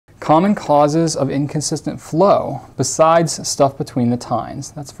common causes of inconsistent flow besides stuff between the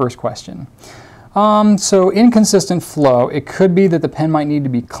tines? That's the first question. So inconsistent flow, it could be that the pen might need to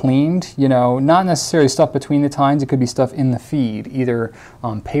be cleaned, you know, not necessarily stuff between the tines, it could be stuff in the feed, either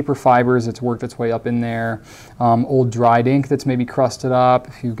paper fibers that's worked its way up in there, old dried ink that's maybe crusted up,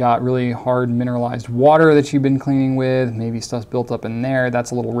 if you've got really hard mineralized water that you've been cleaning with, maybe stuff's built up in there,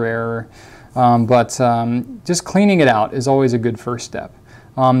 that's a little rarer. Just cleaning it out is always a good first step.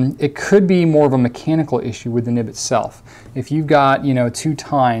 It could be more of a mechanical issue with the nib itself. If you've got, you know, two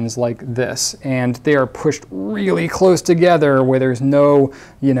tines like this and they are pushed really close together where there's no,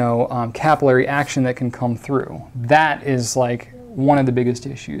 you know, capillary action that can come through, that is like one of the biggest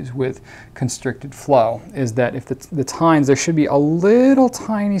issues with constricted flow, is that if the tines, there should be a little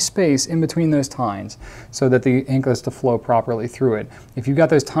tiny space in between those tines so that the ink is to flow properly through it. If you've got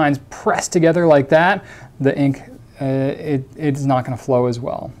those tines pressed together like that, the ink it's not going to flow as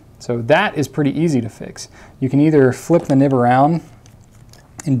well. So that is pretty easy to fix. You can either flip the nib around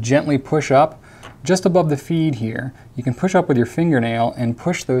and gently push up just above the feed here. You can push up with your fingernail and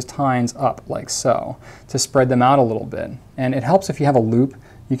push those tines up like so to spread them out a little bit. And it helps if you have a loop.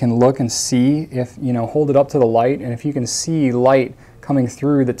 You can look and see if, you know, hold it up to the light, and if you can see light coming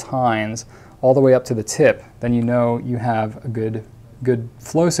through the tines all the way up to the tip, then you know you have a good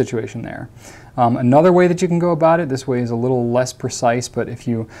flow situation there. Another way that you can go about it, this way is a little less precise, but if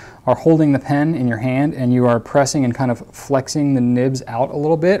you are holding the pen in your hand and you are pressing and kind of flexing the nibs out a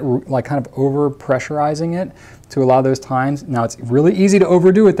little bit, like kind of over pressurizing it to allow those tines. Now it's really easy to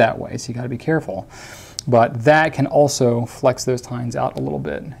overdo it that way, so you got to be careful. But that can also flex those tines out a little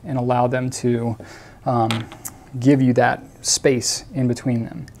bit and allow them to give you that space in between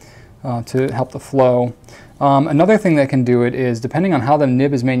them to help the flow. Another thing that can do it is, depending on how the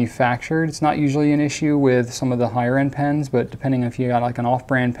nib is manufactured, it's not usually an issue with some of the higher end pens, but depending on if you got like an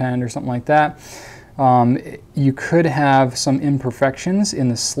off-brand pen or something like that, you could have some imperfections in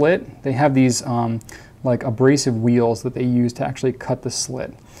the slit. They have these like abrasive wheels that they use to actually cut the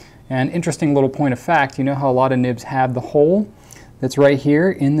slit. And interesting little point of fact, you know how a lot of nibs have the hole that's right here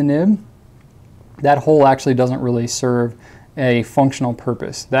in the nib? That hole actually doesn't really serve a functional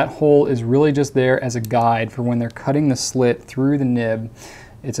purpose. That hole is really just there as a guide for when they're cutting the slit through the nib.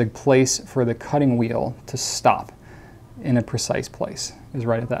 It's a place for the cutting wheel to stop in a precise place, is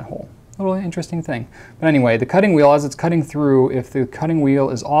right at that hole. A little interesting thing. But anyway, the cutting wheel, as it's cutting through, if the cutting wheel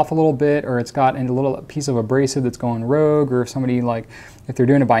is off a little bit, or it's got a little piece of abrasive that's going rogue, or if somebody, like, if they're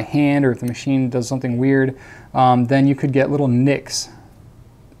doing it by hand, or if the machine does something weird, then you could get little nicks,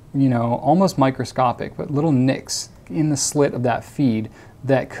 you know, almost microscopic, but little nicks in the slit of that feed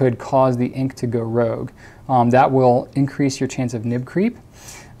that could cause the ink to go rogue. That will increase your chance of nib creep,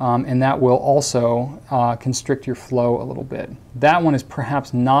 and that will also constrict your flow a little bit. That one is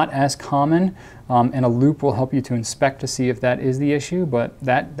perhaps not as common, and a loop will help you to inspect to see if that is the issue, but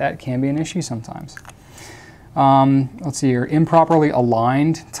that can be an issue sometimes. Let's see here, improperly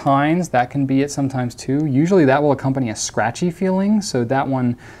aligned tines, that can be it sometimes too. Usually that will accompany a scratchy feeling, so that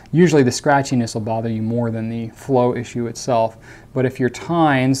one, usually the scratchiness will bother you more than the flow issue itself. But if your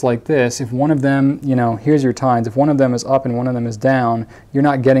tines like this, if one of them, you know, here's your tines, if one of them is up and one of them is down, you're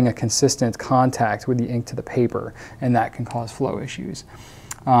not getting a consistent contact with the ink to the paper, and that can cause flow issues.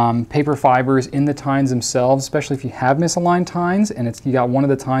 Paper fibers in the tines themselves, especially if you have misaligned tines and you got one of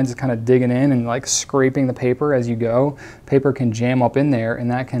the tines that's kind of digging in and like scraping the paper as you go, paper can jam up in there,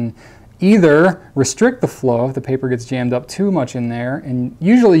 and that can either restrict the flow if the paper gets jammed up too much in there, and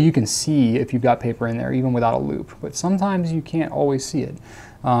usually you can see if you've got paper in there even without a loop, but sometimes you can't always see it.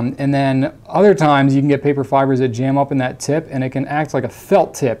 And then other times you can get paper fibers that jam up in that tip, and it can act like a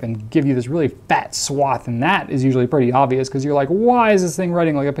felt tip and give you this really fat swath, and that is usually pretty obvious because you're like, why is this thing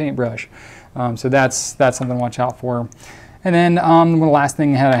writing like a paintbrush? So that's something to watch out for. And then the last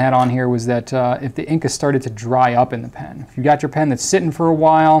thing I had on here was that if the ink has started to dry up in the pen. If you got your pen that's sitting for a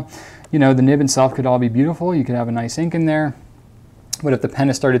while, you know, the nib itself could all be beautiful, you could have a nice ink in there, but if the pen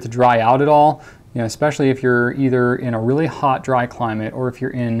has started to dry out at all, you know, especially if you're either in a really hot, dry climate, or if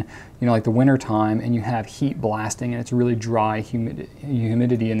you're in, you know, like the winter time and you have heat blasting and it's really dry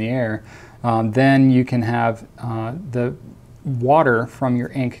humidity in the air, then you can have the water from your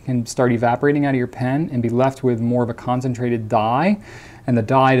ink can start evaporating out of your pen and be left with more of a concentrated dye, and the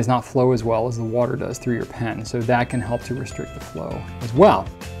dye does not flow as well as the water does through your pen. So that can help to restrict the flow as well.